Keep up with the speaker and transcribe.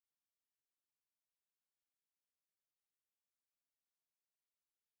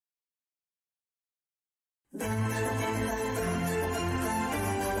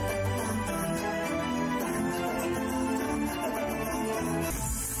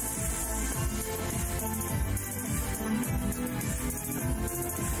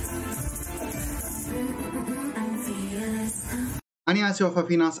안녕하세요,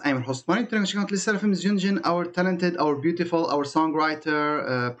 Fafinas. I'm your host, Mari. Today, checking out LESSERAFIM's Yunjin, our talented, our beautiful, our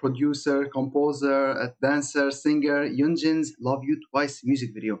songwriter, producer, composer, dancer, singer, Yunjin's Love You Twice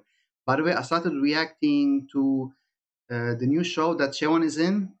music video. By the way, I started reacting to the new show that CHAEWON is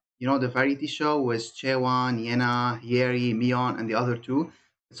in. You know, the variety show with CHAEWON, Yena, Yeri, Mion, and the other two.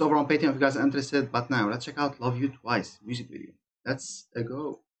 It's over on Patreon if you guys are interested. But now, let's check out Love You Twice music video. Let's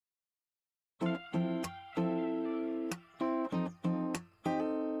go.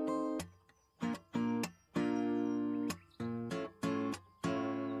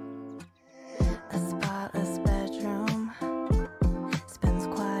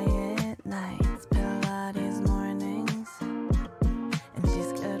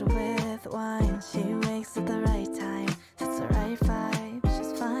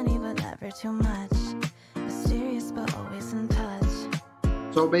 Too much, mysterious but always in touch.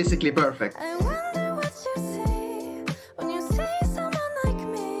 So basically perfect. I wonder what you see when you see someone like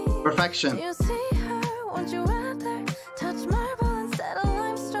me. Perfection. You see her, won't you rather touch marble instead of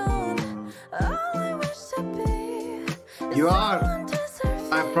limestone? All I wish to be is you are.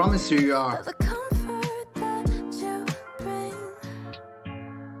 I promise you, you are. The comfort that you bring.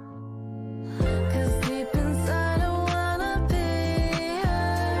 'Cause deep inside I wanna be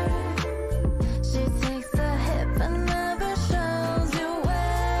her. She takes the hit but never shows you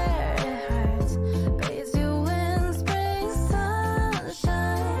where it hurts. Bathes you in spring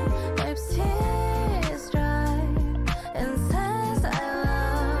sunshine, wipes tears dry, and says I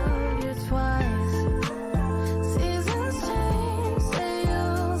love you twice. Seasons change, say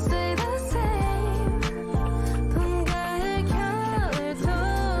you'll stay the same.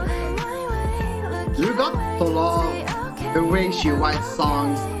 You got to love the way she writes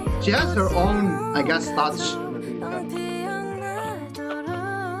songs. She has her own, I guess, touch.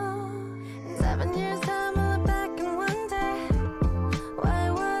 7 years time, I look back and wonder,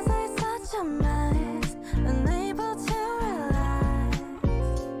 why was I such a mess? Unable to relax.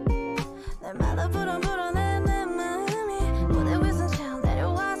 내 말을 불어내 내 마음이 무대 위선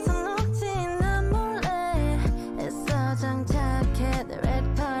내려와서 녹지 난 몰래 애써 장착해 the red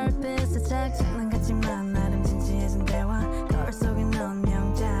carpet 살짝 장난같지만 나름 진지해진 대화 거울 속에 넣은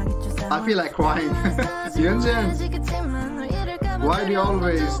명작이 I feel like crying. Yunjin, why do you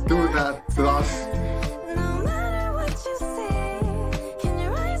always do that to us? No matter what you say, can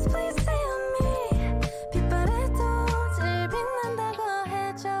your eyes please stay on me? 빛바래도 제일 빛난다고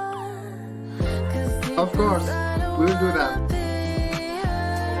해줘. Of course, we'll do that.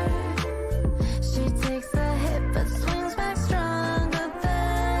 She takes the hit but swings back stronger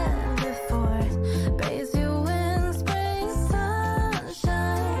than before. Bathes you in spring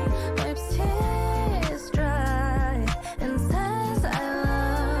sunshine, wipes tears dry, and says I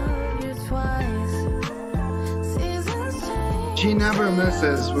love you twice. Seasons change. She never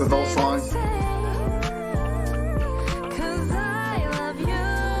misses with those songs. 'Cause I love you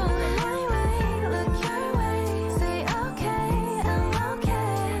my way, look your way, say okay, I'm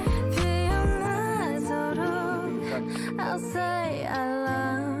okay. 피어나도록 I'll say I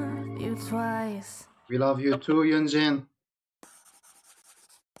love you twice. We love you too, Yunjin.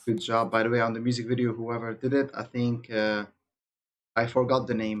 Good job, by the way, on the music video, whoever did it. I think I forgot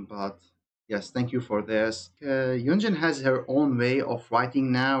the name, but yes, thank you for this. Yunjin has her own way of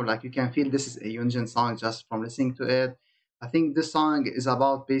writing now. Like, you can feel this is a Yunjin song just from listening to it. I think this song is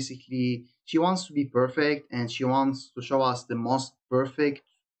about basically she wants to be perfect and she wants to show us the most perfect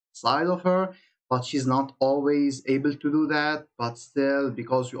side of her, but she's not always able to do that. But still,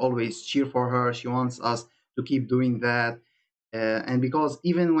 because we always cheer for her, she wants us to keep doing that. And because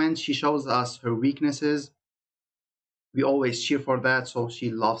even when she shows us her weaknesses, we always cheer for that, so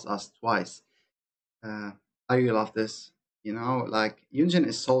she loves us twice. I really love this. You know, like, Yunjin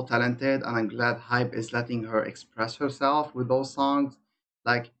is so talented, and I'm glad HYBE is letting her express herself with those songs.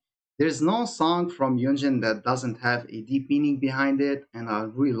 Like, there's no song from Yunjin that doesn't have a deep meaning behind it, and I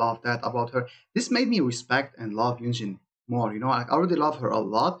really love that about her. This made me respect and love Yunjin more. You know, like, I already love her a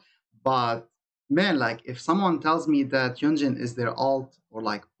lot, but man, like, if someone tells me that Yunjin is their alt or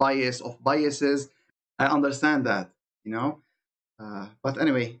like bias of biases, I understand that, you know. But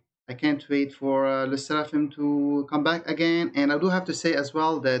anyway, I can't wait for LESSERAFIM to come back again. And I do have to say as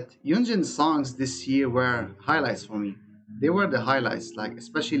well that Yunjin's songs this year were highlights for me. They were the highlights, like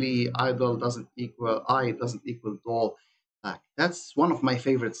especially Idol doesn't equal I doesn't equal Doll. Like, that's one of my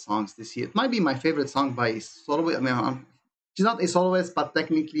favorite songs this year. It might be my favorite song by soloist. I mean, she's not a soloist, but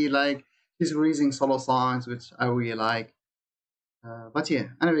technically, like, she's releasing solo songs, which I really like. But yeah,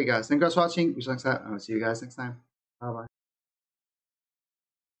 anyway, guys, thank you guys for watching. We shall accept. I'll see you guys next time. Bye bye.